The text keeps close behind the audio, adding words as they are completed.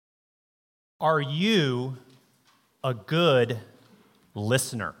Are you a good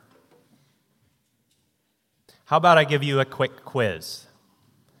listener? How about I give you a quick quiz?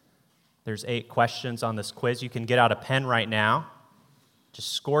 There's 8 questions on this quiz. You can get out a pen right now.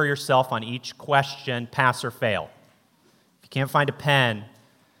 Just score yourself on each question, pass or fail. If you can't find a pen,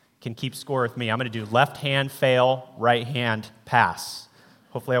 you can keep score with me. I'm going to do left hand fail, right hand pass.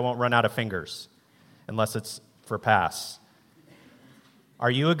 Hopefully I won't run out of fingers, unless it's for pass.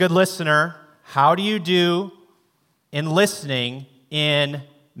 Are you a good listener? How do you do in listening, in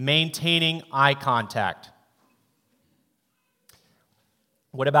maintaining eye contact?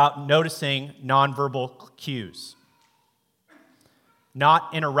 What about noticing nonverbal cues?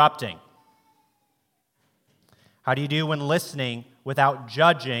 Not interrupting. How do you do when listening without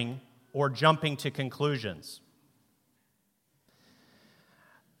judging or jumping to conclusions?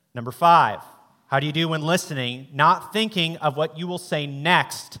 Number 5, how do you do when listening, not thinking of what you will say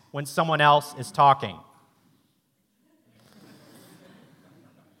next when someone else is talking?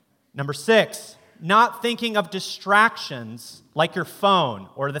 Number 6, not thinking of distractions like your phone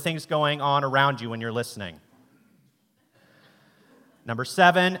or the things going on around you when you're listening. Number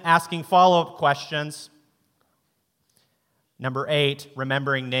 7, asking follow-up questions. Number 8,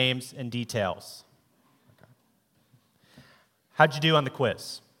 remembering names and details. Okay. How'd you do on the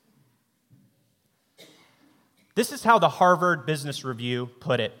quiz? This is how the Harvard Business Review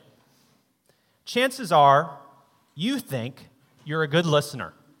put it. Chances are you think you're a good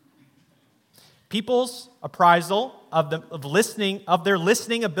listener. People's appraisal of their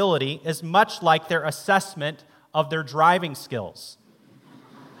listening ability is much like their assessment of their driving skills.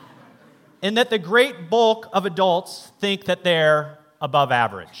 In that the great bulk of adults think that they're above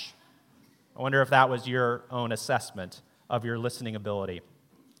average. I wonder if that was your own assessment of your listening ability.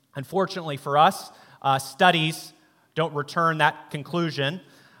 Unfortunately for us, studies don't return that conclusion.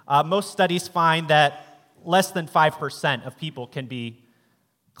 Most studies find that less than 5% of people can be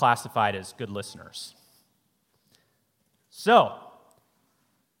classified as good listeners. So,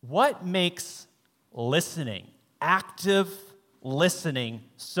 what makes listening, active listening,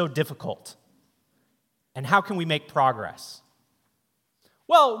 so difficult? And how can we make progress?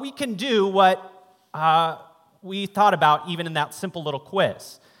 Well, we can do what we thought about even in that simple little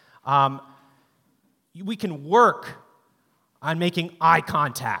quiz. We can work on making eye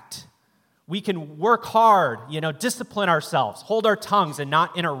contact. We can work hard, discipline ourselves, hold our tongues and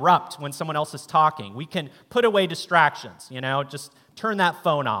not interrupt when someone else is talking. We can put away distractions, just turn that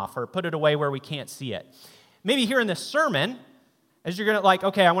phone off or put it away where we can't see it. Maybe here in this sermon, as you're going to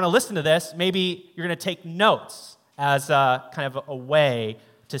okay, I want to listen to this, maybe you're going to take notes as kind of a way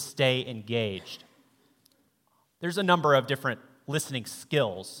to stay engaged. There's a number of different listening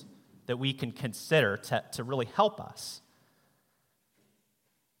skills that we can consider to really help us.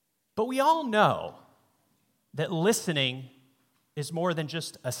 But we all know that listening is more than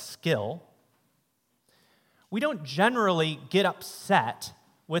just a skill. We don't generally get upset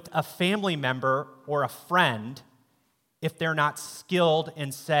with a family member or a friend if they're not skilled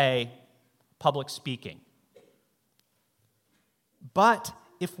in, say, public speaking. But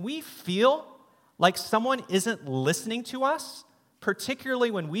if we feel like someone isn't listening to us,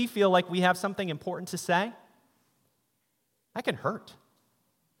 particularly when we feel like we have something important to say, that can hurt.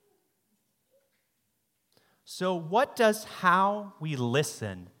 So what does how we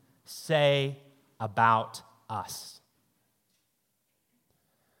listen say about us?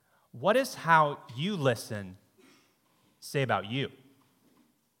 What does how you listen say about you?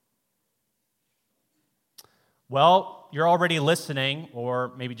 Well, you're already listening,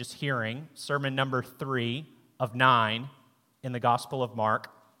 or maybe just hearing, sermon number 3 of 9 in the Gospel of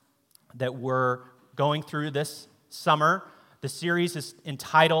Mark that we're going through this summer. The series is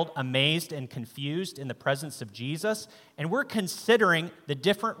entitled Amazed and Confused in the Presence of Jesus, and we're considering the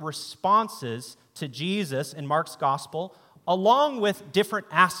different responses to Jesus in Mark's Gospel, along with different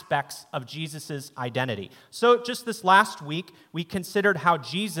aspects of Jesus' identity. So just this last week, we considered how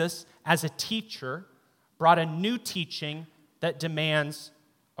Jesus, as a teacher, brought a new teaching that demands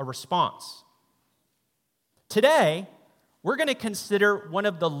a response. Today, we're going to consider one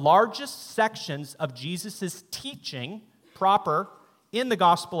of the largest sections of Jesus' teaching proper in the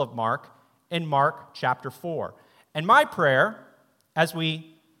Gospel of Mark, in Mark chapter 4. And my prayer, as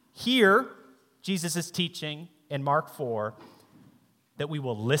we hear Jesus' teaching in Mark 4, that we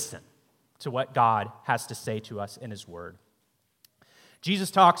will listen to what God has to say to us in His Word.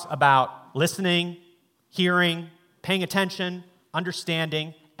 Jesus talks about listening, hearing, paying attention,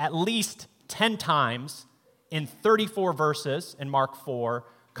 understanding at least 10 times in 34 verses in Mark 4,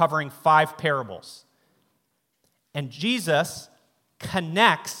 covering 5 parables. And Jesus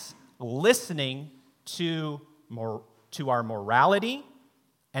connects listening to our morality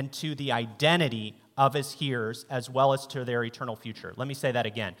and to the identity of his hearers as well as to their eternal future. Let me say that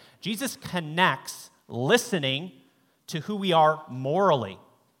again. Jesus connects listening to who we are morally,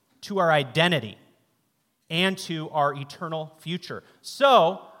 to our identity, and to our eternal future.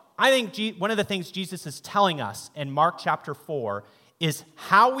 So, I think one of the things Jesus is telling us in Mark chapter 4 is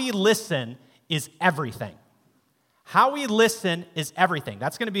how we listen is everything. How we listen is everything.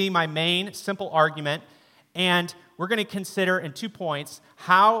 That's going to be my main simple argument. And we're going to consider in 2 points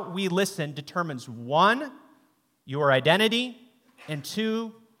how we listen determines 1, your identity, and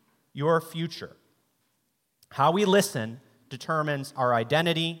 2, your future. How we listen determines our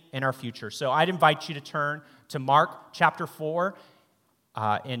identity and our future. So I'd invite you to turn to Mark chapter 4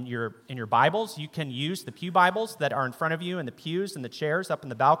 in your Bibles. You can use the pew Bibles that are in front of you in the pews and the chairs up in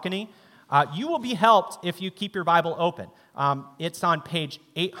the balcony. You will be helped if you keep your Bible open. It's on page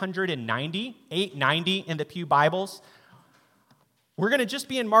 890 in the pew Bibles. We're going to just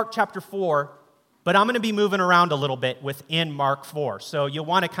be in Mark chapter 4, but I'm going to be moving around a little bit within Mark 4. So you'll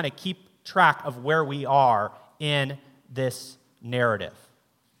want to kind of keep track of where we are in this narrative.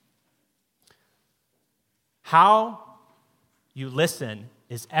 How you listen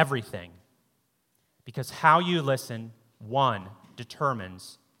is everything, because how you listen, 1,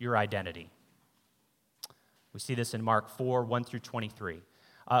 determines your identity. We see this in Mark 4, 1 through 23.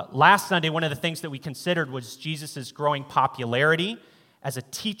 Last Sunday, one of the things that we considered was Jesus' growing popularity as a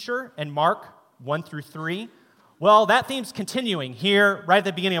teacher in Mark 1 through 3. Well, that theme's continuing here right at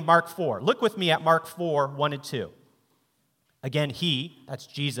the beginning of Mark 4. Look with me at Mark 4, 1 and 2. Again, that's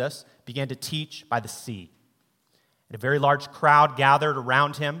Jesus, began to teach by the sea. And a very large crowd gathered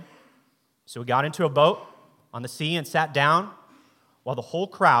around him. So he got into a boat on the sea and sat down while the whole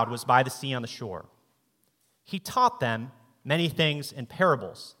crowd was by the sea on the shore. He taught them many things in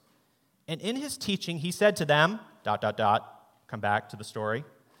parables. And in his teaching, he said to them, ... Come back to the story.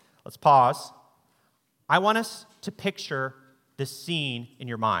 Let's pause. I want us to picture this scene in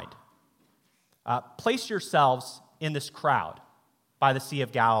your mind. Place yourselves in this crowd by the Sea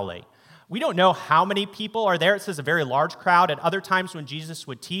of Galilee. We don't know how many people are there. It says a very large crowd. At other times when Jesus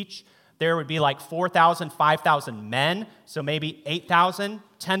would teach, there would be like 4,000, 5,000 men, so maybe 8,000,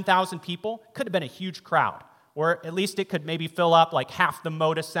 10,000 people. Could have been a huge crowd, or at least it could maybe fill up like half the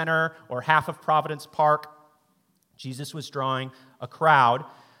Moda Center or half of Providence Park. Jesus was drawing a crowd,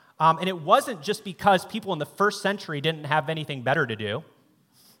 and it wasn't just because people in the first century didn't have anything better to do.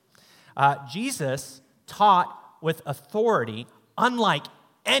 Jesus taught with authority unlike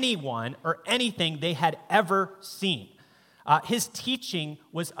anyone or anything they had ever seen. His teaching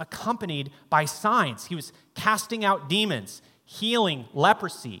was accompanied by signs. He was casting out demons, healing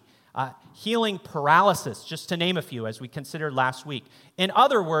leprosy, healing paralysis, just to name a few, as we considered last week. In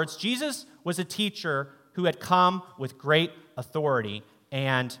other words, Jesus was a teacher who had come with great authority,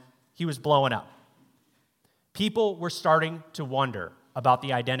 and he was blowing up. People were starting to wonder about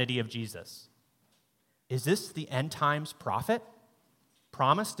the identity of Jesus. Is this the end times prophet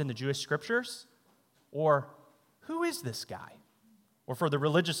promised in the Jewish scriptures? Or who is this guy? Or for the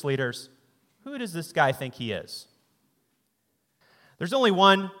religious leaders, who does this guy think he is? There's only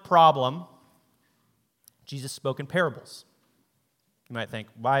one problem. Jesus spoke in parables. You might think,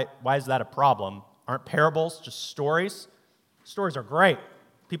 why is that a problem? Aren't parables just stories? Stories are great.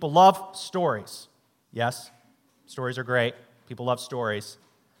 People love stories. Yes, stories are great. People love stories.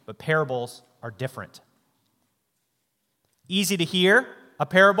 But parables are different. Easy to hear, a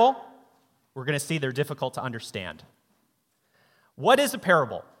parable. We're going to see they're difficult to understand. What is a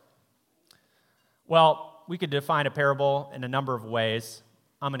parable? Well, we could define a parable in a number of ways.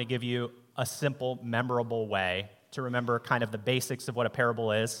 I'm going to give you a simple, memorable way to remember kind of the basics of what a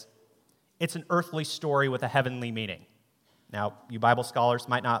parable is. It's an earthly story with a heavenly meaning. Now, you Bible scholars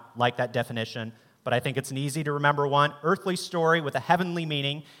might not like that definition, but I think it's an easy to remember one. Earthly story with a heavenly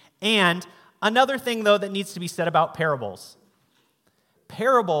meaning. And another thing, though, that needs to be said about parables.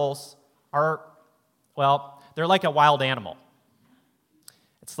 Parables are, well, they're like a wild animal.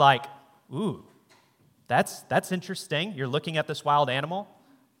 It's like, ooh, that's interesting. You're looking at this wild animal,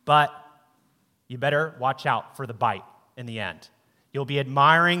 but you better watch out for the bite in the end. You'll be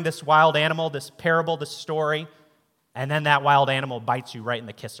admiring this wild animal, this parable, this story, and then that wild animal bites you right in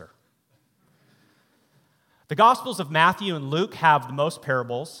the kisser. The Gospels of Matthew and Luke have the most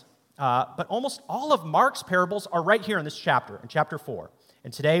parables, but almost all of Mark's parables are right here in this chapter, in chapter 4.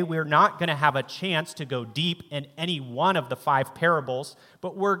 And today we're not going to have a chance to go deep in any one of the 5 parables,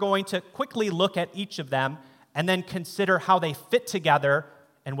 but we're going to quickly look at each of them and then consider how they fit together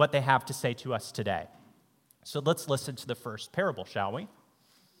and what they have to say to us today. So let's listen to the first parable, shall we?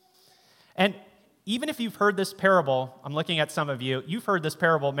 And even if you've heard this parable, I'm looking at some of you, you've heard this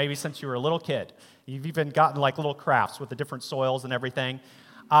parable maybe since you were a little kid. You've even gotten like little crafts with the different soils and everything.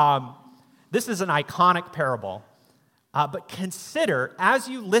 This is an iconic parable. But consider, as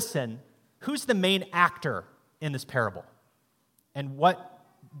you listen, who's the main actor in this parable? And what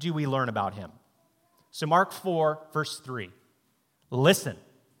do we learn about him? So Mark 4, verse 3. Listen.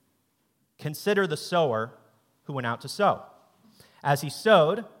 Consider the sower who went out to sow. As he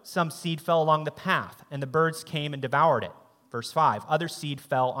sowed, some seed fell along the path, and the birds came and devoured it. Verse 5. Other seed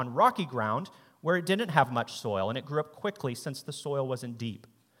fell on rocky ground where it didn't have much soil, and it grew up quickly since the soil wasn't deep.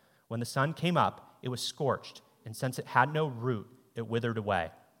 When the sun came up, it was scorched, and since it had no root, it withered away.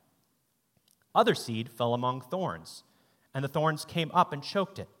 Other seed fell among thorns, and the thorns came up and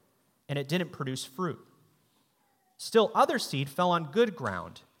choked it, and it didn't produce fruit. Still other seed fell on good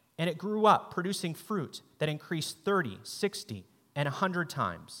ground, and it grew up, producing fruit that increased 30, 60, and 100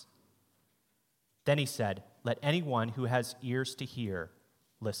 times. Then he said, "Let anyone who has ears to hear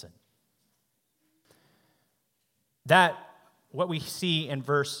listen." What we see in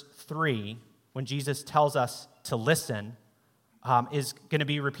verse 3, when Jesus tells us to listen, is going to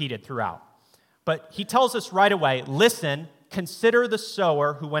be repeated throughout. But he tells us right away, listen, consider the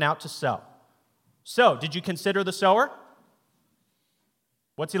sower who went out to sow. So, did you consider the sower?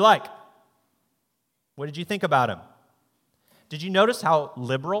 What's he like? What did you think about him? Did you notice how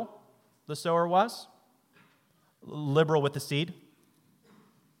liberal the sower was? Liberal with the seed?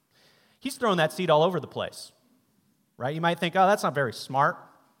 He's throwing that seed all over the place, right? You might think, oh, that's not very smart.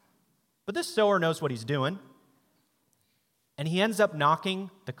 But this sower knows what he's doing. And he ends up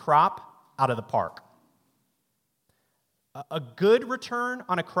knocking the crop out of the park. A good return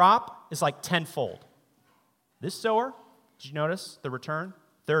on a crop is like tenfold. This sower, did you notice the return?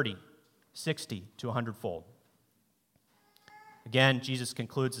 30, 60 to 100-fold. Again, Jesus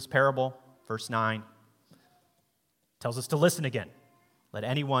concludes this parable, verse 9, tells us to listen again. Let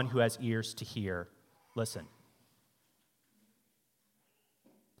anyone who has ears to hear listen.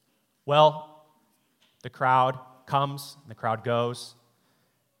 Well, the crowd comes, and the crowd goes.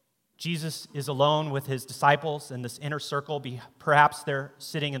 Jesus is alone with his disciples in this inner circle. Perhaps they're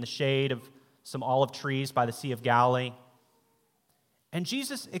sitting in the shade of some olive trees by the Sea of Galilee. And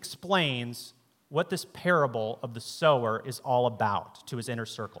Jesus explains what this parable of the sower is all about to his inner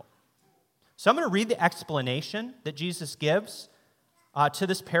circle. So I'm going to read the explanation that Jesus gives to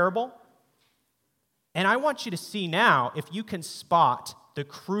this parable. And I want you to see now if you can spot the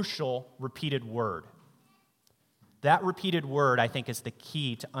crucial repeated word. That repeated word, I think, is the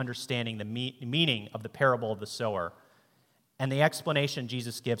key to understanding the meaning of the parable of the sower. And the explanation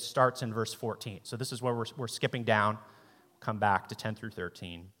Jesus gives starts in verse 14. So this is where we're skipping down. Come back to 10 through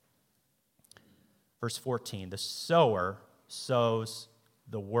 13. Verse 14, the sower sows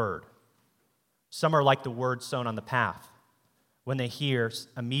the word. Some are like the word sown on the path. When they hear,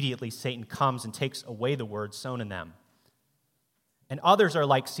 immediately Satan comes and takes away the word sown in them. And others are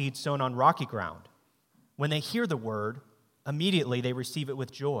like seed sown on rocky ground. When they hear the word, immediately they receive it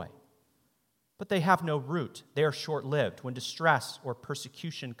with joy. But they have no root. They are short-lived. When distress or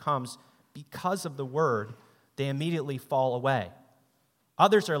persecution comes because of the word, they immediately fall away.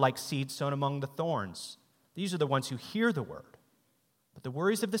 Others are like seed sown among the thorns. These are the ones who hear the word. But the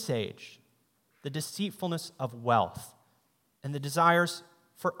worries of this age, the deceitfulness of wealth, and the desires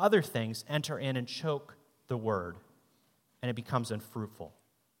for other things enter in and choke the word, and it becomes unfruitful.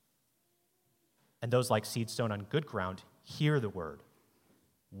 And those like seed sown on good ground hear the word,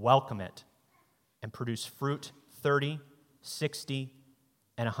 welcome it, and produce fruit 30, 60,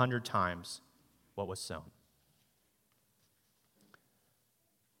 and 100 times what was sown.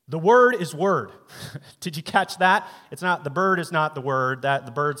 The word is word. Did you catch that? It's not, the bird is not the word. That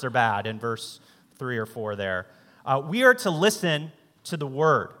the birds are bad in verse 3 or 4 there. We are to listen to the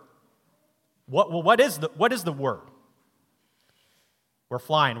word. What is the word? We're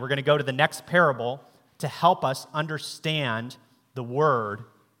flying. We're going to go to the next parable to help us understand the word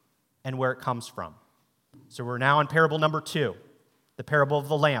and where it comes from. So we're now in parable number 2, the parable of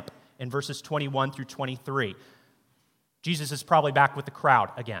the lamp, in verses 21 through 23. Jesus is probably back with the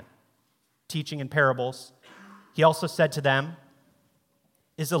crowd again, teaching in parables. He also said to them,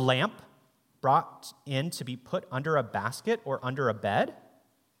 "Is a lamp brought in to be put under a basket or under a bed?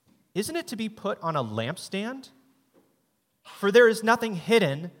 Isn't it to be put on a lampstand? For there is nothing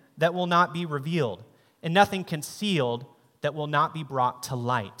hidden that will not be revealed, and nothing concealed that will not be brought to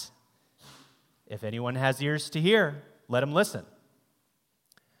light. If anyone has ears to hear, let him listen."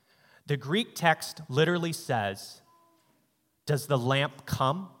 The Greek text literally says, "Does the lamp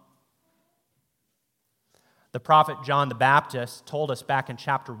come?" The prophet John the Baptist told us back in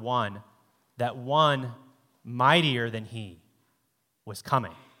chapter 1 that one mightier than he was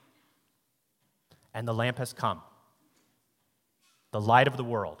coming. And the lamp has come. The light of the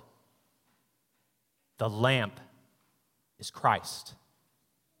world. The lamp is Christ.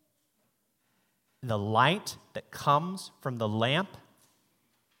 The light that comes from the lamp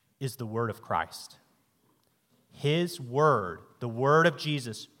is the word of Christ. His word, the word of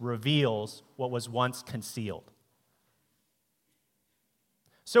Jesus, reveals what was once concealed.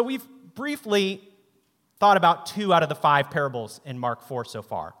 So we've briefly thought about 2 out of the 5 parables in Mark 4 so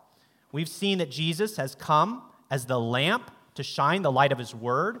far. We've seen that Jesus has come as the lamp to shine the light of his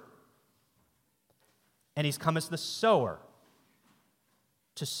word, and he's come as the sower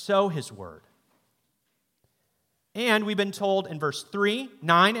to sow his word. And we've been told in verse 3,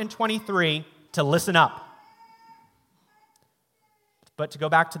 9, and 23 to listen up. But to go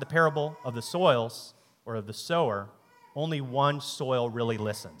back to the parable of the soils, or of the sower, only one soil really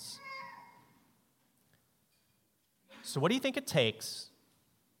listens. So what do you think it takes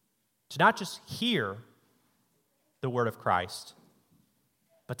to not just hear the word of Christ,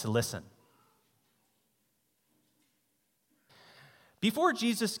 but to listen? Before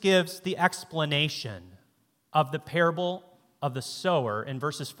Jesus gives the explanation of the parable of the sower in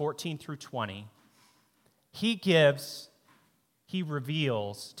verses 14 through 20, he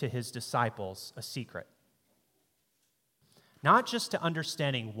reveals to his disciples a secret. Not just to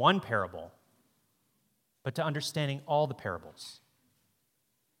understanding one parable, but to understanding all the parables.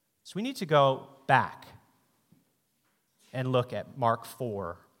 So we need to go back and look at Mark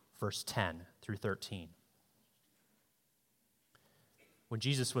 4, verse 10 through 13. When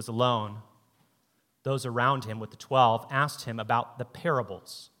Jesus was alone, those around him with the 12 asked him about the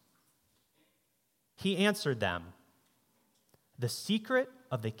parables. He answered them, "The secret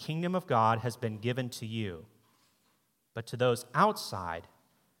of the kingdom of God has been given to you, but to those outside,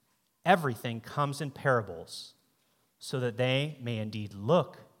 everything comes in parables, so that they may indeed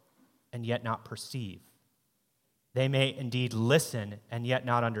look and yet not perceive. They may indeed listen and yet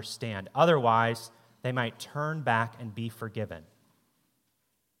not understand. Otherwise, they might turn back and be forgiven."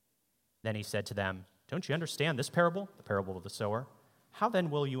 Then he said to them, "Don't you understand this parable, the parable of the sower? How then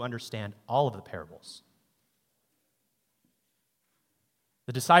will you understand all of the parables?"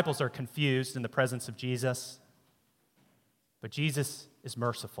 The disciples are confused in the presence of Jesus, but Jesus is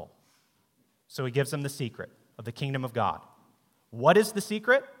merciful. So he gives them the secret of the kingdom of God. What is the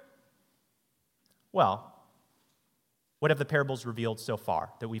secret? Well, what have the parables revealed so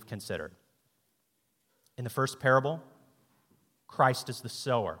far that we've considered? In the first parable, Christ is the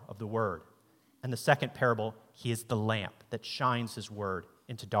sower of the word. And the second parable, he is the lamp that shines his word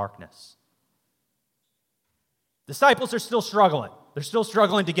into darkness. Disciples are still struggling. They're still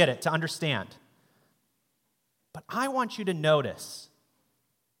struggling to get it, to understand. But I want you to notice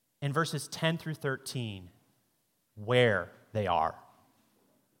in verses 10 through 13 where they are.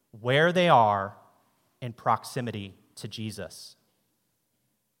 Where they are in proximity to Jesus.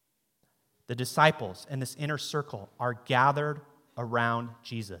 The disciples in this inner circle are gathered around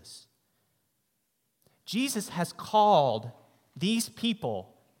Jesus. Jesus has called these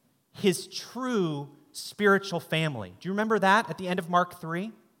people his true spiritual family. Do you remember that at the end of Mark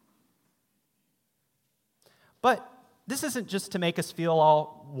 3? But this isn't just to make us feel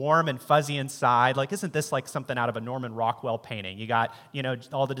all warm and fuzzy inside. Like, isn't this like something out of a Norman Rockwell painting? You got,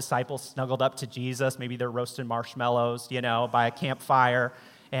 all the disciples snuggled up to Jesus. Maybe they're roasting marshmallows, by a campfire.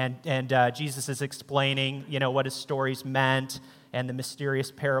 And Jesus is explaining, what his stories meant and the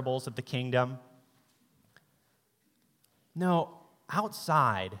mysterious parables of the kingdom. No,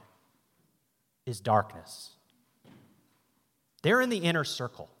 outside is darkness. They're in the inner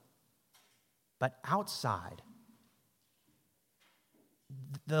circle. But outside,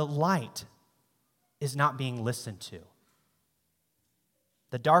 the light is not being listened to.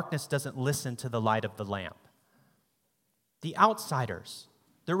 The darkness doesn't listen to the light of the lamp. The outsiders,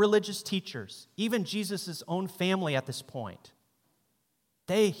 the religious teachers, even Jesus' own family at this point,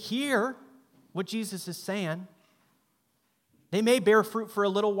 they hear what Jesus is saying. They may bear fruit for a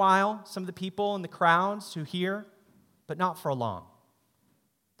little while, some of the people in the crowds who hear, but not for long.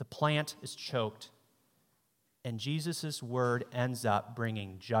 The plant is choked, and Jesus' word ends up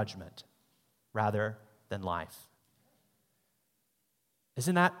bringing judgment rather than life.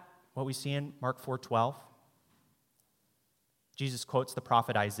 Isn't that what we see in Mark 4:12? Jesus quotes the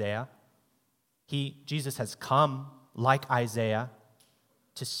prophet Isaiah. Jesus has come like Isaiah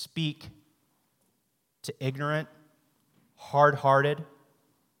to speak to ignorant, hard-hearted,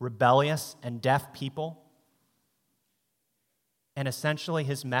 rebellious, and deaf people. And essentially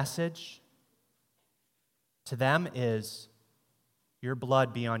his message to them is, your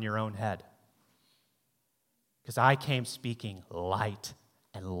blood be on your own head. Because I came speaking light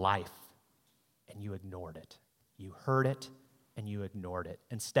and life, and you ignored it. You heard it, and you ignored it.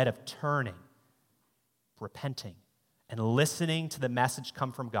 Instead of turning, repenting, and listening to the message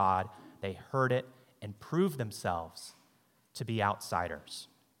come from God, they heard it and proved themselves to be outsiders.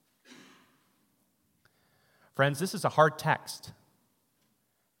 Friends, this is a hard text.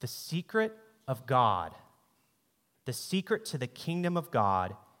 The secret of God, the secret to the kingdom of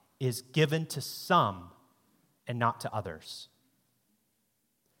God, is given to some and not to others.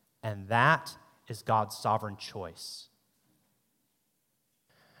 And that is God's sovereign choice.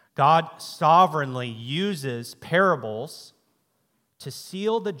 God sovereignly uses parables to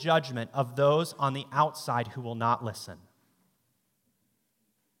seal the judgment of those on the outside who will not listen.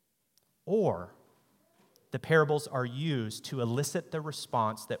 Or the parables are used to elicit the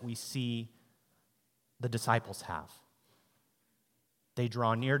response that we see the disciples have. They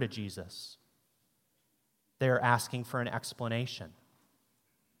draw near to Jesus. They're asking for an explanation.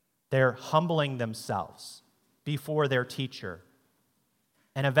 They're humbling themselves before their teacher.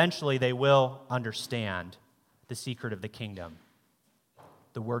 And eventually they will understand the secret of the kingdom,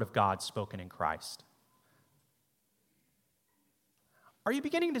 the word of God spoken in Christ. Are you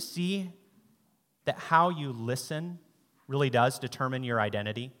beginning to see that how you listen really does determine your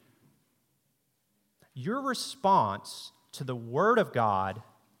identity? Your response to the word of God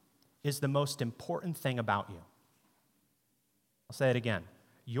is the most important thing about you. I'll say it again.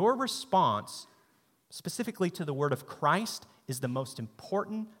 Your response, specifically to the word of Christ, is the most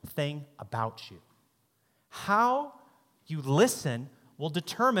important thing about you. How you listen will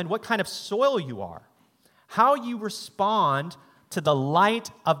determine what kind of soil you are. How you respond to the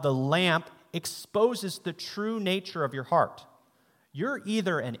light of the lamp exposes the true nature of your heart. You're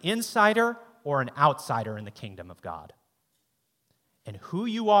either an insider or an outsider in the kingdom of God. And who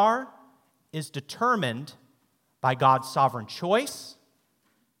you are is determined by God's sovereign choice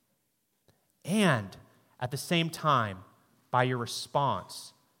and, at the same time, by your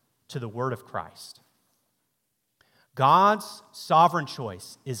response to the word of Christ. God's sovereign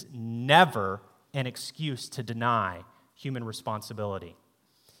choice is never an excuse to deny human responsibility.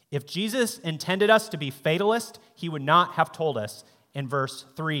 If Jesus intended us to be fatalist, he would not have told us in verse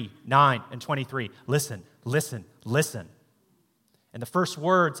 3, 9, and 23, listen, listen, listen. And the first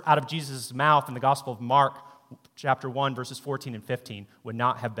words out of Jesus' mouth in the Gospel of Mark, chapter 1, verses 14 and 15, would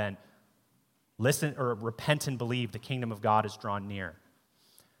not have been, listen or repent and believe, the kingdom of God is drawn near.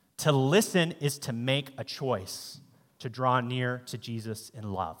 To listen is to make a choice to draw near to Jesus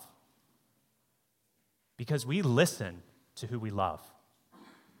in love. Because we listen to who we love.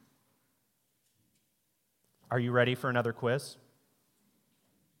 Are you ready for another quiz?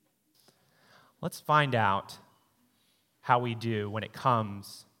 Let's find out how we do when it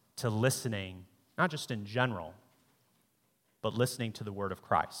comes to listening, not just in general, but listening to the word of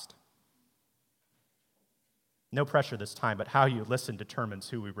Christ. No pressure this time, but how you listen determines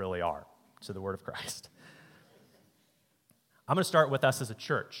who we really are to the word of Christ. I'm going to start with us as a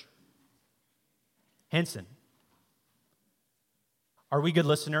church. Henson, are we good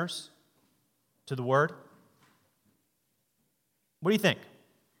listeners to the word? What do you think?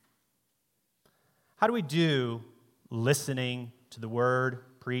 How do we do listening to the word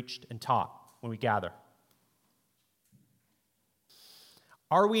preached and taught when we gather?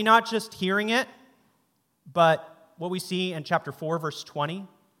 Are we not just hearing it, but what we see in chapter 4, verse 20,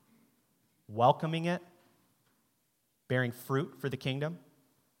 welcoming it, bearing fruit for the kingdom?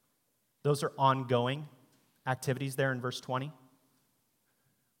 Those are ongoing activities there in verse 20.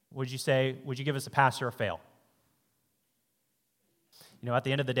 Would you give us a pass or a fail? You know, at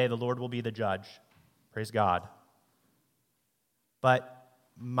the end of the day, the Lord will be the judge. Praise God. But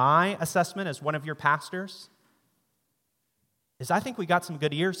my assessment as one of your pastors is I think we got some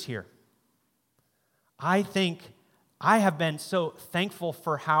good ears here. I think I have been so thankful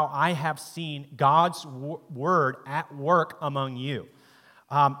for how I have seen God's word at work among you.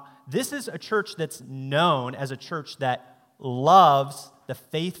 This is a church that's known as a church that loves the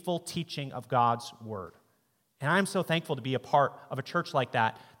faithful teaching of God's word. And I'm so thankful to be a part of a church like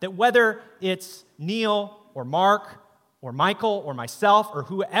that, that whether it's Neil or Mark or Michael or myself or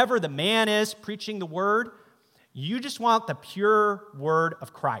whoever the man is preaching the word, you just want the pure word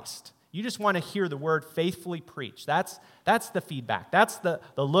of Christ. You just want to hear the word faithfully preached. That's the feedback. That's the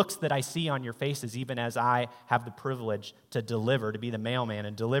looks that I see on your faces, even as I have the privilege to be the mailman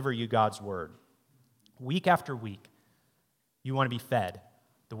and deliver you God's word. Week after week, you want to be fed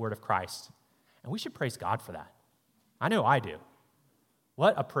the word of Christ. And we should praise God for that. I know I do.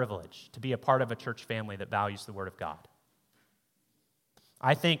 What a privilege to be a part of a church family that values the word of God.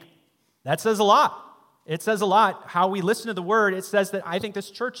 I think that says a lot It says a lot how we listen to the word. It says that I think this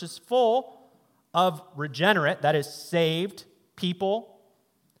church is full of regenerate, that is saved people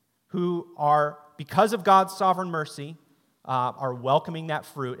who are, because of God's sovereign mercy, are welcoming that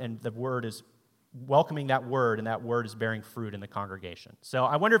fruit, and the word is welcoming that word, and that word is bearing fruit in the congregation. So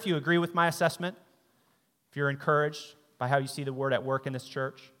I wonder if you agree with my assessment, if you're encouraged by how you see the word at work in this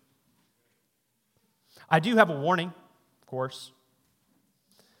church. I do have a warning, of course.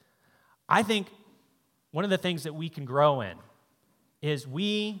 I think one of the things that we can grow in is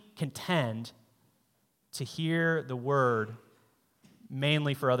we can tend to hear the word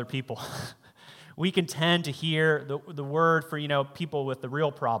mainly for other people. We can tend to hear the word for, people with the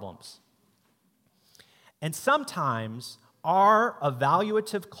real problems. And sometimes our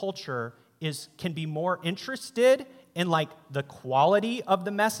evaluative culture can be more interested in the quality of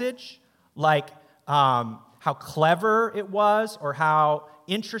the message, how clever it was or how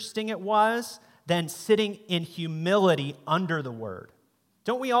interesting it was, than sitting in humility under the word.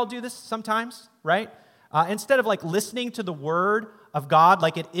 Don't we all do this sometimes, right? Instead of listening to the word of God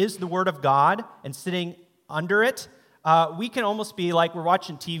like it is the word of God and sitting under it, we can almost be like we're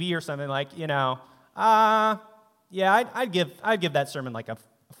watching TV or something I'd give that sermon a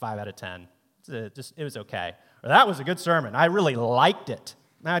 5 out of 10. It was okay. Or that was a good sermon. I really liked it.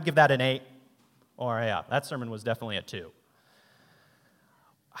 I'd give that an 8. Or yeah, that sermon was definitely a 2.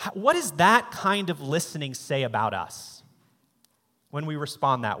 What does that kind of listening say about us when we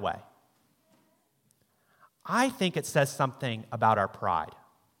respond that way? I think it says something about our pride,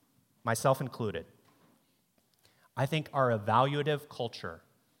 myself included. I think our evaluative culture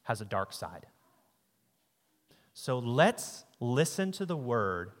has a dark side. So let's listen to the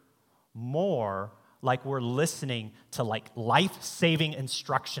word more like we're listening to life-saving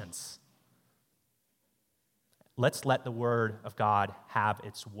instructions. Let's let the word of God have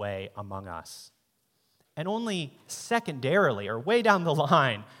its way among us. And only secondarily, or way down the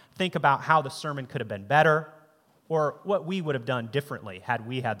line, think about how the sermon could have been better or what we would have done differently had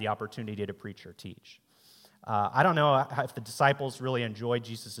we had the opportunity to preach or teach. I don't know if the disciples really enjoyed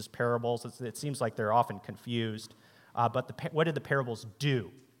Jesus' parables. It seems like they're often confused. But what did the parables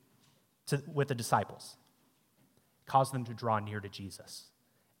do with the disciples? Cause them to draw near to Jesus.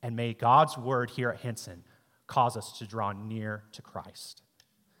 And may God's word here at Hinson cause us to draw near to Christ.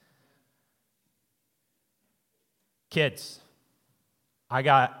 Kids,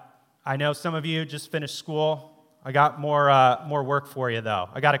 I know some of you just finished school. I got more work for you, though.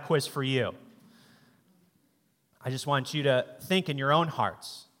 I got a quiz for you. I just want you to think in your own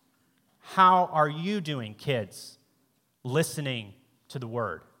hearts. How are you doing, kids, listening to the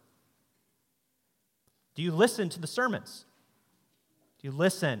word? Do you listen to the sermons? Do you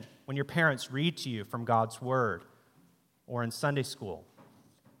listen when your parents read to you from God's word or in Sunday school?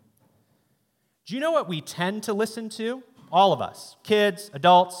 Do you know what we tend to listen to? All of us, kids,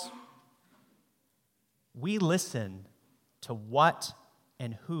 adults. We listen to what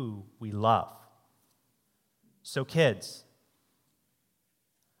and who we love. So kids,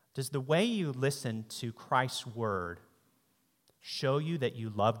 does the way you listen to Christ's word show you that you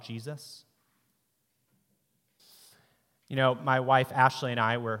love Jesus? My wife Ashley and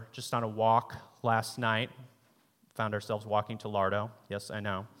I were just on a walk last night. Found ourselves walking to Lardo. Yes, I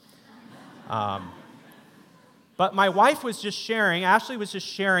know. But my wife was just sharing, Ashley was just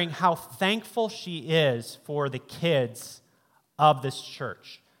sharing how thankful she is for the kids of this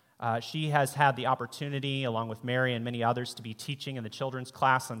church. She has had the opportunity, along with Mary and many others, to be teaching in the children's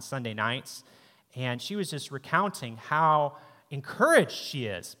class on Sunday nights. And she was just recounting how encouraged she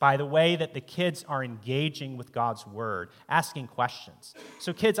is by the way that the kids are engaging with God's word, asking questions.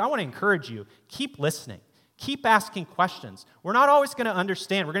 So kids, I want to encourage you, keep listening. Keep asking questions. We're not always going to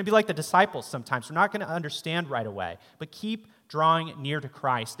understand. We're going to be like the disciples sometimes. We're not going to understand right away. But keep drawing near to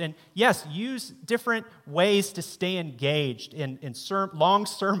Christ. And yes, use different ways to stay engaged in long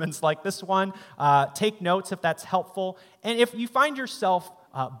sermons like this one. Take notes if that's helpful. And if you find yourself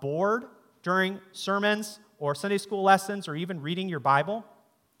bored during sermons or Sunday school lessons or even reading your Bible,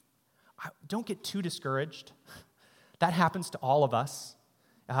 don't get too discouraged. That happens to all of us.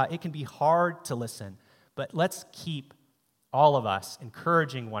 It can be hard to listen. But let's keep, all of us,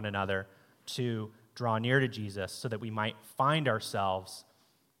 encouraging one another to draw near to Jesus so that we might find ourselves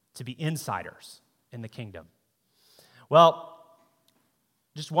to be insiders in the kingdom. Well,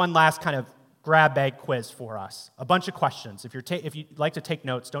 just one last kind of grab bag quiz for us. A bunch of questions. If you'd like to take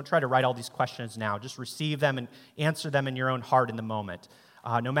notes, don't try to write all these questions now. Just receive them and answer them in your own heart in the moment.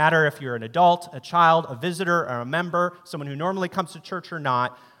 No matter if you're an adult, a child, a visitor, or a member, someone who normally comes to church or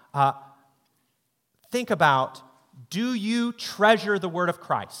not, think about, do you treasure the word of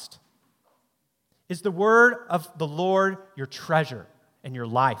Christ? Is the word of the Lord your treasure in your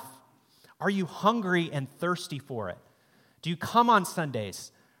life? Are you hungry and thirsty for it? Do you come on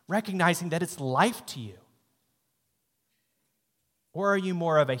Sundays recognizing that it's life to you? Or are you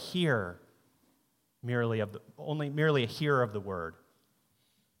more of a hearer, merely a hearer of the word?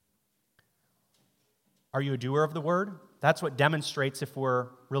 Are you a doer of the word? That's what demonstrates if we're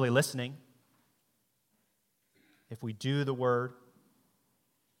really listening. If we do the word.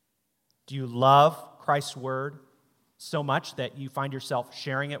 Do you love Christ's word so much that you find yourself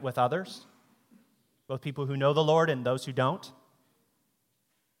sharing it with others? Both people who know the Lord and those who don't?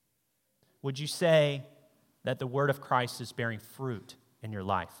 Would you say that the word of Christ is bearing fruit in your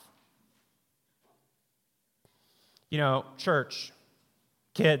life? You know, church,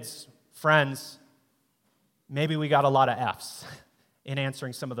 kids, friends, maybe we got a lot of F's in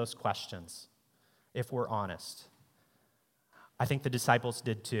answering some of those questions, if we're honest. I think the disciples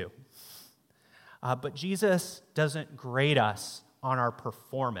did too. But Jesus doesn't grade us on our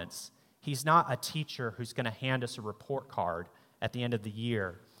performance. He's not a teacher who's going to hand us a report card at the end of the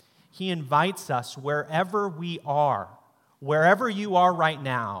year. He invites us wherever we are, wherever you are right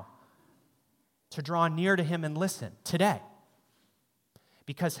now, to draw near to him and listen today.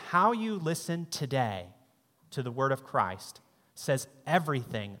 Because how you listen today to the word of Christ says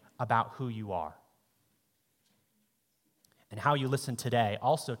everything about who you are. And how you listen today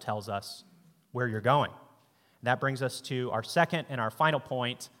also tells us where you're going. And that brings us to our second and our final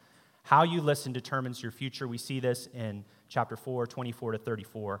point. How you listen determines your future. We see this in chapter 4, 24 to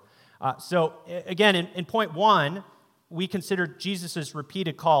 34. So again, in point 1, we considered Jesus'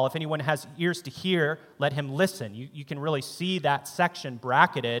 repeated call. If anyone has ears to hear, let him listen. You can really see that section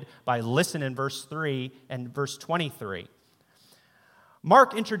bracketed by listen in verse 3 and verse 23.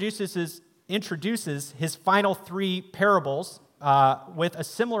 Mark introduces his final 3 parables with a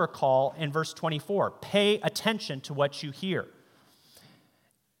similar call in verse 24. Pay attention to what you hear.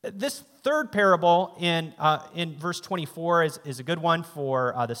 This third parable in verse 24 is a good one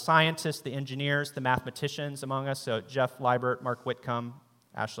for the scientists, the engineers, the mathematicians among us. So Jeff Liebert, Mark Whitcomb,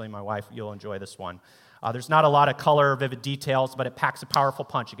 Ashley, my wife, you'll enjoy this one. There's not a lot of color or vivid details, but it packs a powerful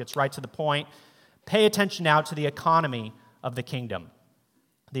punch. It gets right to the point. Pay attention now to the economy of the kingdom.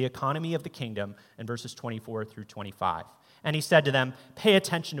 The economy of the kingdom in verses 24 through 25. And he said to them, pay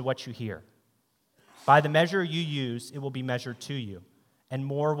attention to what you hear. By the measure you use, it will be measured to you, and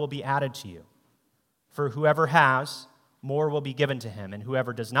more will be added to you. For whoever has, more will be given to him, and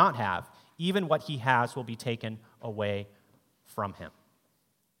whoever does not have, even what he has will be taken away from him.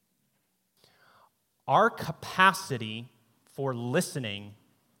 Our capacity for listening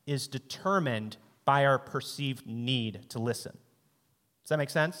is determined by our perceived need to listen. Does that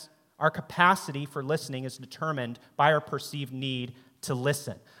make sense? Our capacity for listening is determined by our perceived need to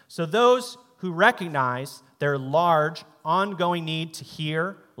listen. So those who recognize their large, ongoing need to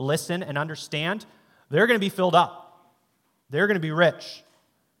hear, listen, and understand, they're going to be filled up. They're going to be rich.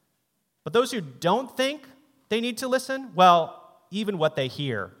 But those who don't think they need to listen, well, even what they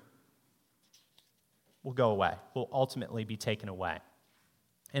hear will go away, will ultimately be taken away.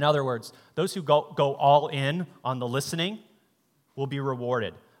 In other words, those who go all in on the listening will be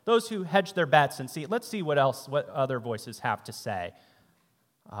rewarded. Those who hedge their bets and let's see what other voices have to say,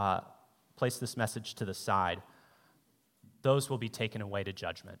 place this message to the side, those will be taken away to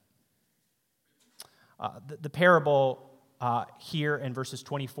judgment. The parable here in verses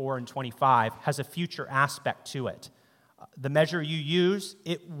 24 and 25 has a future aspect to it. The measure you use,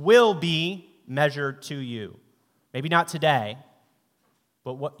 it will be measured to you. Maybe not today,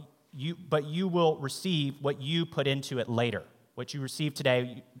 but you will receive what you put into it later. What you receive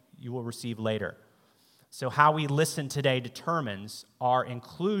today, you will receive later. So how we listen today determines our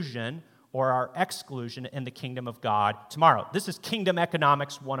inclusion or our exclusion in the kingdom of God tomorrow. This is Kingdom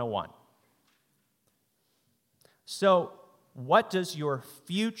Economics 101. So what does your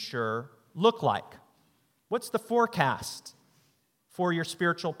future look like? What's the forecast for your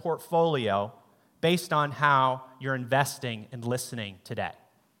spiritual portfolio based on how you're investing and listening today?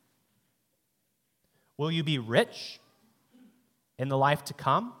 Will you be rich in the life to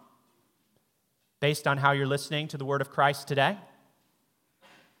come based on how you're listening to the word of Christ today?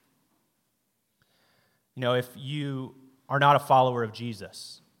 You know, if you are not a follower of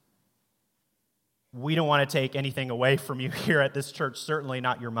Jesus, we don't want to take anything away from you here at this church, certainly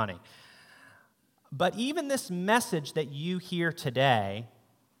not your money. But even this message that you hear today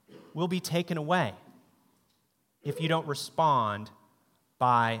will be taken away if you don't respond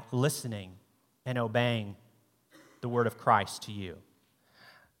by listening and obeying the word of Christ to you.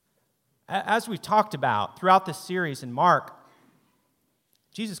 As we've talked about throughout this series in Mark,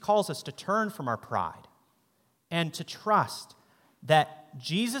 Jesus calls us to turn from our pride and to trust that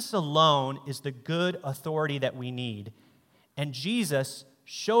Jesus alone is the good authority that we need. And Jesus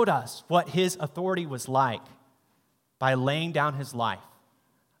showed us what his authority was like by laying down his life,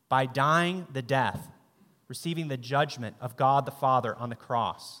 by dying the death, receiving the judgment of God the Father on the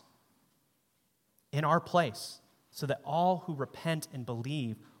cross in our place, so that all who repent and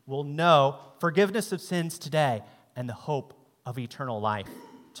believe will know forgiveness of sins today and the hope of eternal life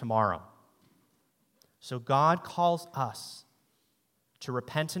tomorrow. So God calls us to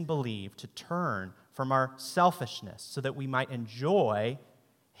repent and believe, to turn from our selfishness so that we might enjoy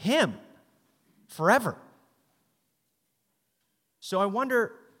him forever. So I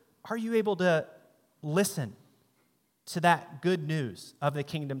wonder, are you able to listen to that good news of the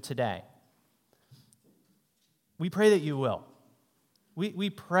kingdom today? We pray that you will. We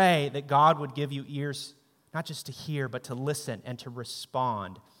pray that God would give you ears not just to hear, but to listen and to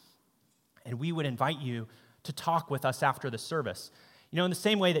respond. And we would invite you to talk with us after the service. You know, in the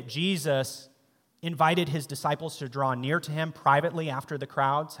same way that Jesus invited his disciples to draw near to him privately after the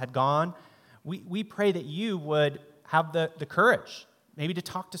crowds had gone, we pray that you would have the courage, maybe to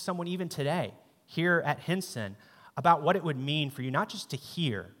talk to someone even today here at Hinson about what it would mean for you not just to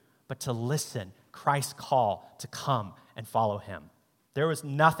hear, but to listen Christ's call to come and follow him. There was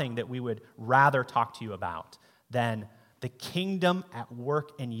nothing that we would rather talk to you about than the kingdom at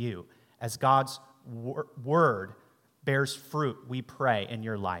work in you as God's word bears fruit, we pray, in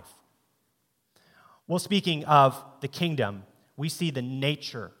your life. Well, speaking of the kingdom, we see the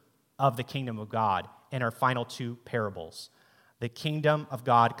nature of the kingdom of God in our final two parables. The kingdom of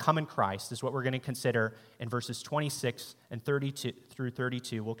God come in Christ is what we're going to consider in verses 26 and 32 through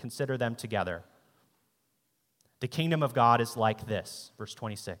 32. We'll consider them together. The kingdom of God is like this, verse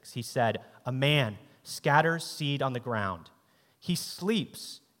 26. He said, "A man scatters seed on the ground. He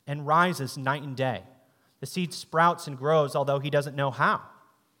sleeps and rises night and day. The seed sprouts and grows, although he doesn't know how.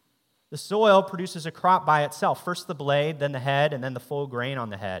 The soil produces a crop by itself, first the blade, then the head, and then the full grain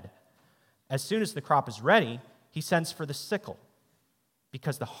on the head. As soon as the crop is ready, he sends for the sickle,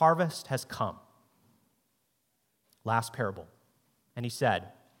 because the harvest has come." Last parable. And he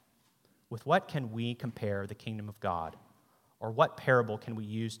said, "With what can we compare the kingdom of God? Or what parable can we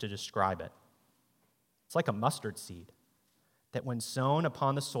use to describe it? It's like a mustard seed, that when sown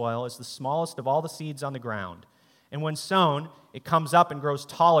upon the soil is the smallest of all the seeds on the ground. And when sown, it comes up and grows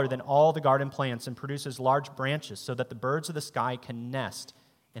taller than all the garden plants and produces large branches so that the birds of the sky can nest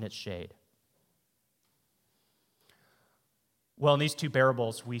in its shade." Well, in these two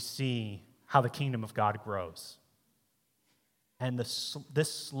parables, we see how the kingdom of God grows. And this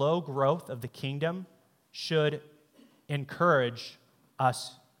slow growth of the kingdom should encourage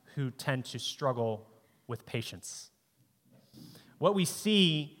us who tend to struggle with patience. What we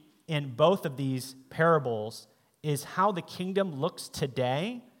see in both of these parables is how the kingdom looks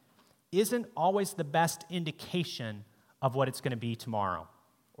today isn't always the best indication of what it's going to be tomorrow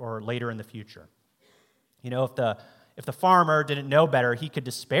or later in the future. You know, if the farmer didn't know better, he could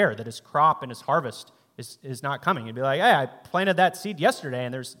despair that his crop and his harvest is not coming. He'd be like, "Hey, I planted that seed yesterday,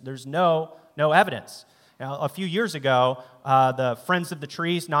 and there's no evidence." Now, a few years ago, the Friends of the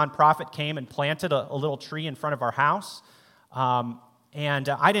Trees nonprofit came and planted a little tree in front of our house. And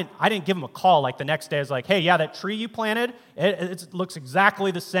I didn't give them a call like the next day. I was like, "Hey, yeah, that tree you planted, it looks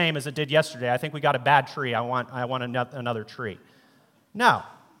exactly the same as it did yesterday. I think we got a bad tree. I want another tree." No,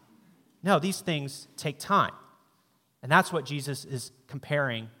 these things take time. And that's what Jesus is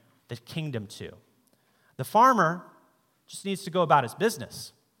comparing the kingdom to. The farmer just needs to go about his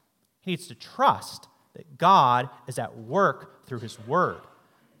business. He needs to trust that God is at work through his word.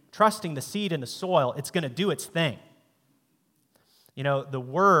 Trusting the seed in the soil, it's going to do its thing. You know, the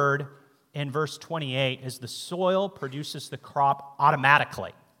word in verse 28 is the soil produces the crop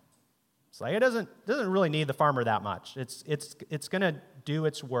automatically. It's like it doesn't really need the farmer that much. It's going to do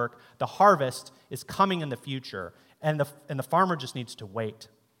its work. The harvest is coming in the future, and the farmer just needs to wait.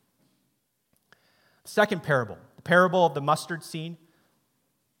 The second parable, the parable of the mustard seed,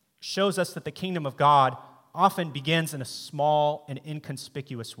 shows us that the kingdom of God often begins in a small and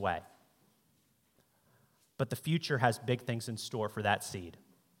inconspicuous way. But the future has big things in store for that seed.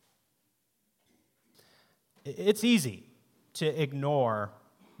 It's easy to ignore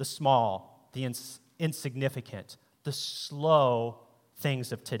the small, the insignificant, the slow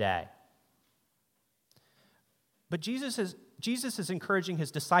things of today. But Jesus is encouraging his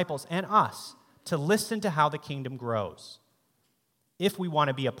disciples and us to listen to how the kingdom grows if we want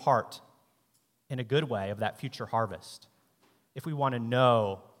to be a part in a good way of that future harvest, if we want to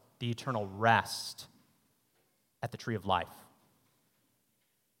know the eternal rest at the tree of life.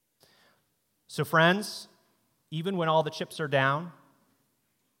 So friends, even when all the chips are down,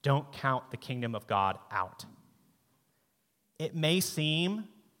 don't count the kingdom of God out. It may seem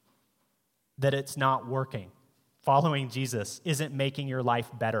that it's not working. Following Jesus isn't making your life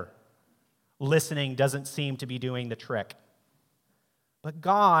better. Listening doesn't seem to be doing the trick. But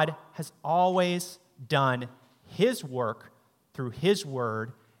God has always done his work through his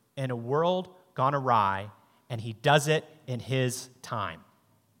word in a world gone awry, and he does it in his time.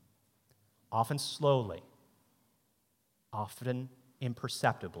 Often slowly, often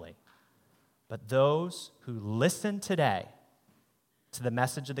imperceptibly. But those who listen today to the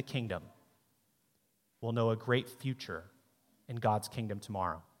message of the kingdom will know a great future in God's kingdom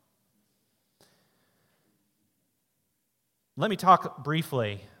tomorrow. Let me talk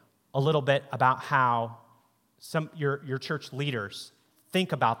briefly a little bit about how your church leaders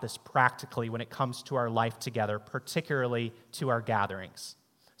think about this practically when it comes to our life together, particularly to our gatherings.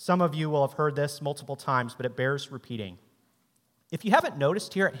 Some of you will have heard this multiple times, but it bears repeating. If you haven't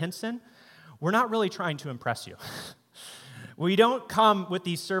noticed here at Hinson, we're not really trying to impress you. We don't come with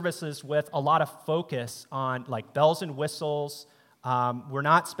these services with a lot of focus on like bells and whistles. We're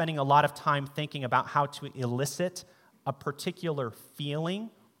not spending a lot of time thinking about how to elicit a particular feeling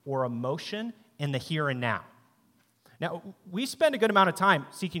or emotion in the here and now. Now, we spend a good amount of time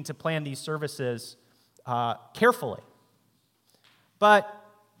seeking to plan these services carefully. But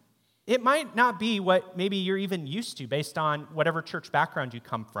it might not be what maybe you're even used to based on whatever church background you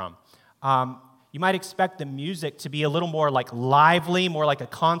come from. You might expect the music to be a little more like lively, more like a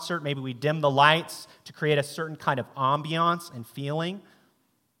concert. Maybe we dim the lights to create a certain kind of ambiance and feeling.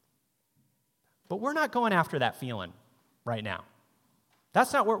 But we're not going after that feeling right now.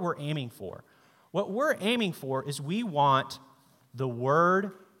 That's not what we're aiming for. What we're aiming for is we want the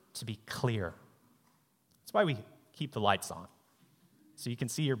word to be clear. That's why we keep the lights on, so you can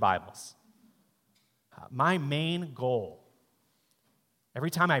see your Bibles. My main goal, every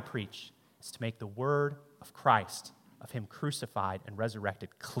time I preach, is to make the word of Christ, of him crucified and resurrected,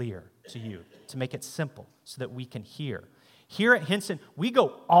 clear to you, to make it simple so that we can hear. Here at Hinson, we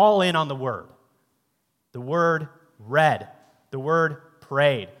go all in on the word. The word read, the word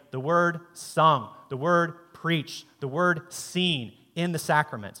prayed, the word sung, the word preached, the word seen in the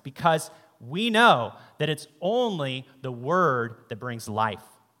sacraments, because we know that it's only the word that brings life.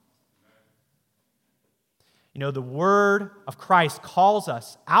 You know, the word of Christ calls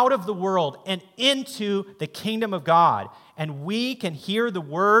us out of the world and into the kingdom of God. And we can hear the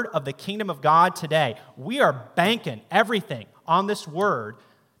word of the kingdom of God today. We are banking everything on this word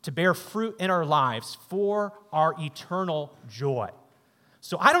to bear fruit in our lives for our eternal joy.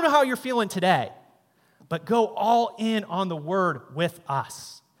 So I don't know how you're feeling today, but go all in on the word with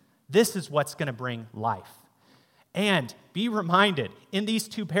us. This is what's going to bring life. And be reminded, in these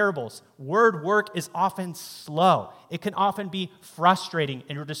two parables, word work is often slow. It can often be frustrating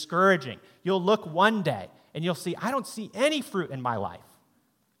and discouraging. You'll look one day and you'll see, I don't see any fruit in my life.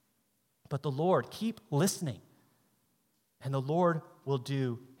 But the Lord, keep listening, and the Lord will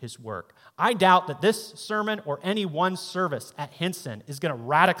do his work. I doubt that this sermon or any one service at Hinson is going to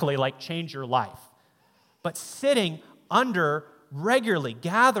radically change your life. But sitting under regularly,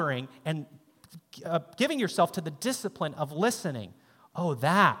 gathering, and giving yourself to the discipline of listening,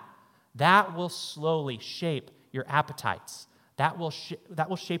 that will slowly shape your appetites. That will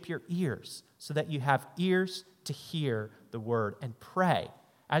shape your ears so that you have ears to hear the word. And pray,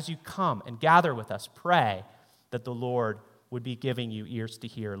 as you come and gather with us, pray that the Lord would be giving you ears to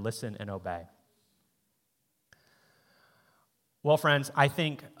hear, listen, and obey. Well, friends, I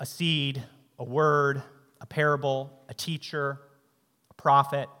think a seed, a word, a parable, a teacher, a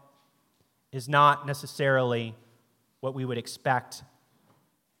prophet is not necessarily what we would expect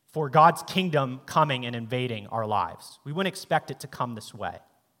for God's kingdom coming and invading our lives. We wouldn't expect it to come this way.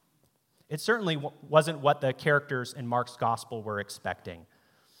 It certainly wasn't what the characters in Mark's gospel were expecting.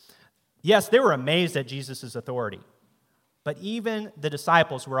 Yes, they were amazed at Jesus' authority, but even the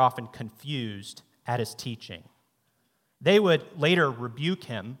disciples were often confused at his teaching. They would later rebuke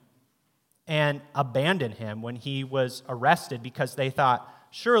him and abandon him when he was arrested because they thought,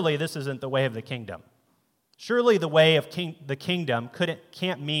 surely this isn't the way of the kingdom. Surely the way of the kingdom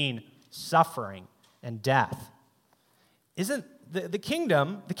can't mean suffering and death. Isn't the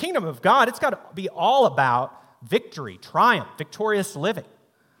kingdom of God, it's got to be all about victory, triumph, victorious living.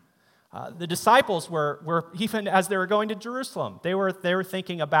 The disciples were even as they were going to Jerusalem, they were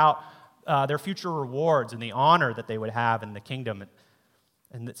thinking about their future rewards and the honor that they would have in the kingdom.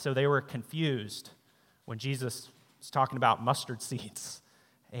 And so they were confused when Jesus was talking about mustard seeds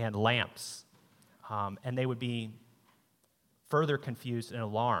and lamps. And they would be further confused and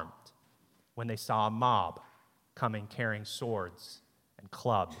alarmed when they saw a mob coming carrying swords and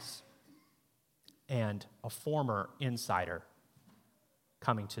clubs, and a former insider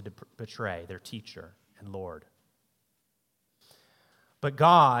coming to betray their teacher and Lord. But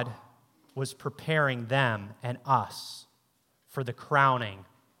God was preparing them and us for the crowning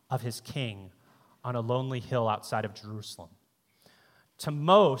of his king on a lonely hill outside of Jerusalem. To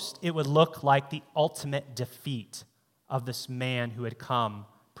most, it would look like the ultimate defeat of this man who had come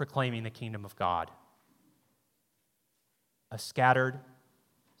proclaiming the kingdom of God. A scattered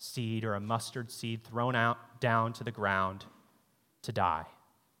seed or a mustard seed thrown out down to the ground to die.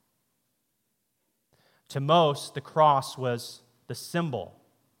 To most, the cross was the symbol,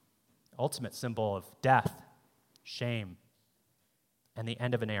 ultimate symbol of death, shame, and the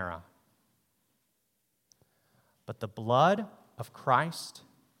end of an era. But the blood of Christ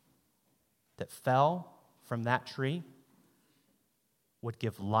that fell from that tree would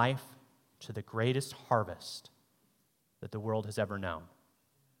give life to the greatest harvest that the world has ever known.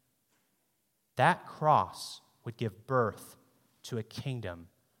 That cross would give birth to a kingdom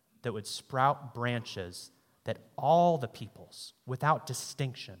that would sprout branches that all the peoples, without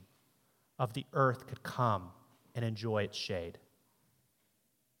distinction, of the earth could come and enjoy its shade.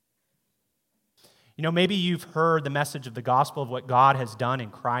 You know, maybe you've heard the message of the gospel of what God has done in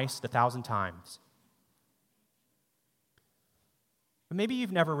Christ 1,000 times. But maybe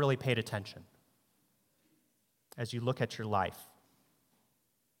you've never really paid attention as you look at your life.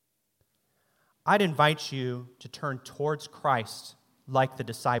 I'd invite you to turn towards Christ like the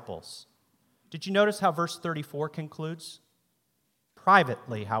disciples. Did you notice how verse 34 concludes?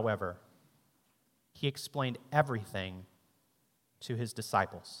 Privately, however, he explained everything to his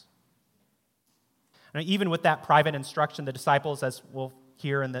disciples. Now, even with that private instruction, the disciples, as we'll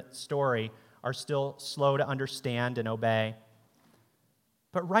hear in the story, are still slow to understand and obey.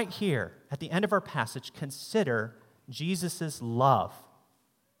 But right here, at the end of our passage, consider Jesus' love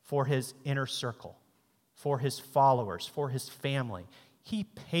for his inner circle, for his followers, for his family. He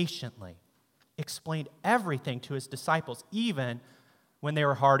patiently explained everything to his disciples, even when they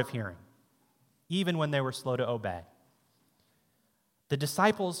were hard of hearing, even when they were slow to obey. The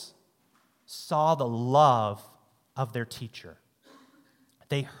disciples saw the love of their teacher.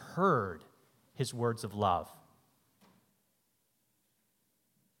 They heard his words of love.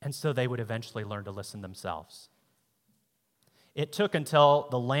 And so they would eventually learn to listen themselves. It took until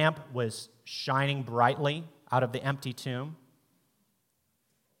the lamp was shining brightly out of the empty tomb,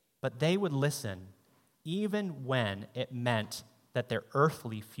 but they would listen even when it meant that their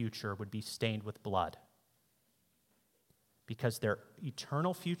earthly future would be stained with blood, because their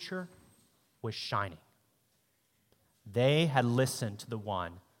eternal future was shining. They had listened to the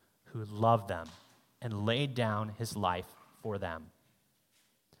one who loved them and laid down his life for them.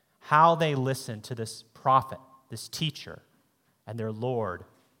 How they listened to this prophet, this teacher, and their Lord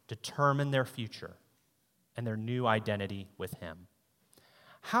determined their future and their new identity with him.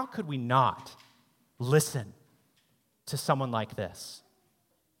 How could we not listen to someone like this?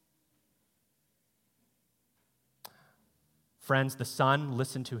 Friends, the Son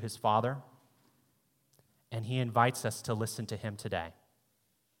listened to his Father, and he invites us to listen to him today.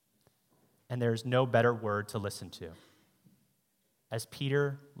 And there's no better word to listen to. As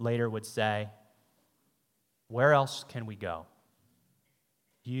Peter later would say, where else can we go?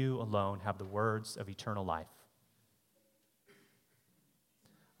 You alone have the words of eternal life.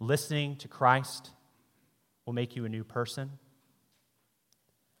 Listening to Christ will make you a new person.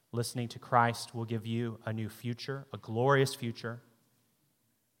 Listening to Christ will give you a new future, a glorious future.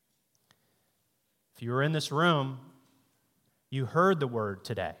 If you were in this room, you heard the word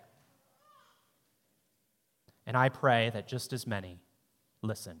today. And I pray that just as many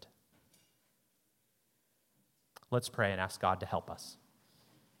listened. Let's pray and ask God to help us.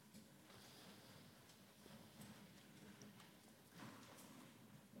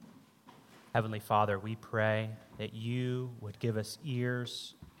 Heavenly Father, we pray that you would give us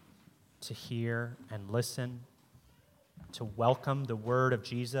ears to hear and listen, to welcome the word of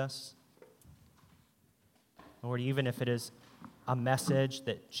Jesus. Lord, even if it is a message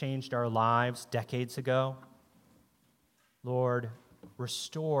that changed our lives decades ago, Lord,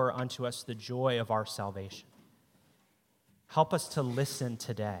 restore unto us the joy of our salvation. Help us to listen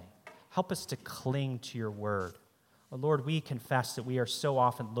today. Help us to cling to your word. Lord, we confess that we are so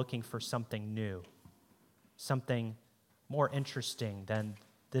often looking for something new, something more interesting than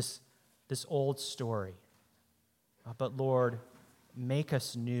this old story. But Lord, make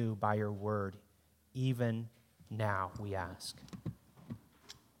us new by your word, even now, we ask.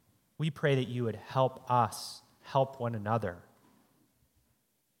 We pray that you would help us help one another.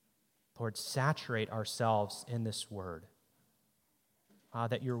 Lord, saturate ourselves in this word,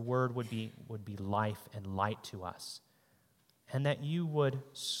 that your word would be life and light to us, and that you would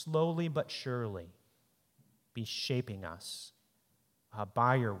slowly but surely be shaping us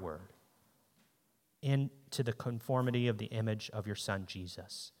by your word into the conformity of the image of your Son,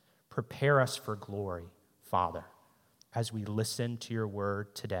 Jesus. Prepare us for glory, Father, as we listen to your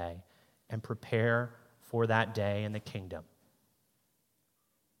word today and prepare for that day in the kingdom,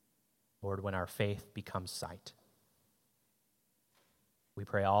 Lord, when our faith becomes sight. We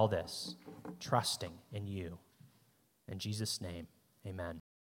pray all this, trusting in you. In Jesus' name, amen.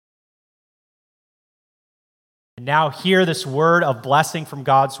 And now hear this word of blessing from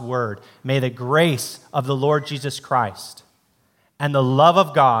God's word. May the grace of the Lord Jesus Christ and the love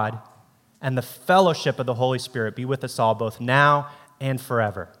of God and the fellowship of the Holy Spirit be with us all, both now and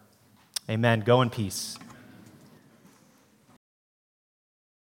forever. Amen. Go in peace.